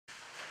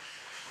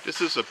This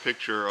is a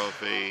picture of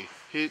a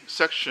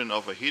section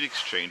of a heat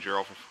exchanger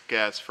of a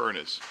gas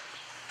furnace.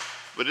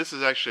 But this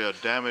is actually a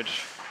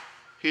damaged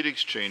heat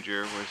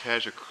exchanger which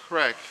has a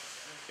crack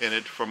in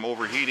it from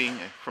overheating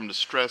and from the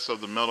stress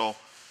of the metal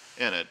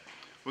in it.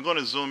 We're going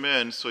to zoom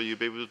in so you'll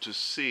be able to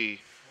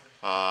see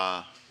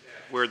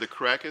where the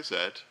crack is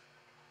at,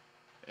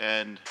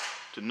 and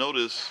to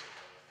notice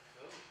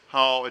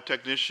how a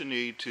technician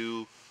need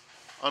to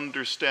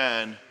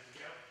understand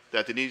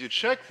that they need to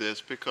check this,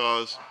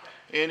 because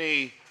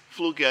any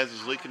flue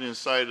gases leaking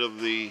inside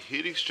of the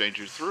heat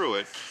exchanger through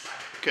it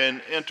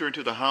can enter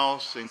into the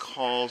house and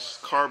cause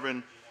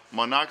carbon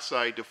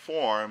monoxide to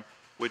form,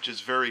 which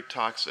is very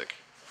toxic.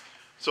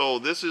 So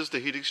this is the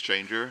heat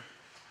exchanger,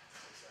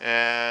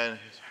 and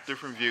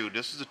different view.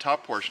 This is the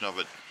top portion of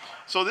it.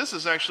 So this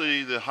is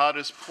actually the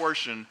hottest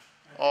portion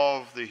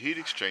of the heat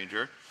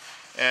exchanger,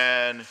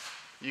 and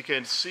you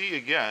can see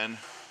again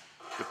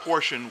the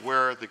portion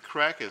where the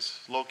crack is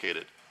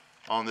located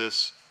on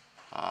this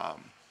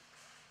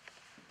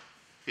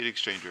heat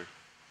exchanger.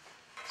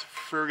 It's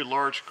a very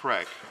large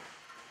crack.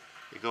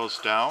 It goes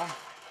down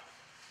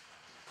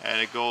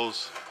and it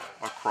goes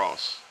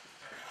across.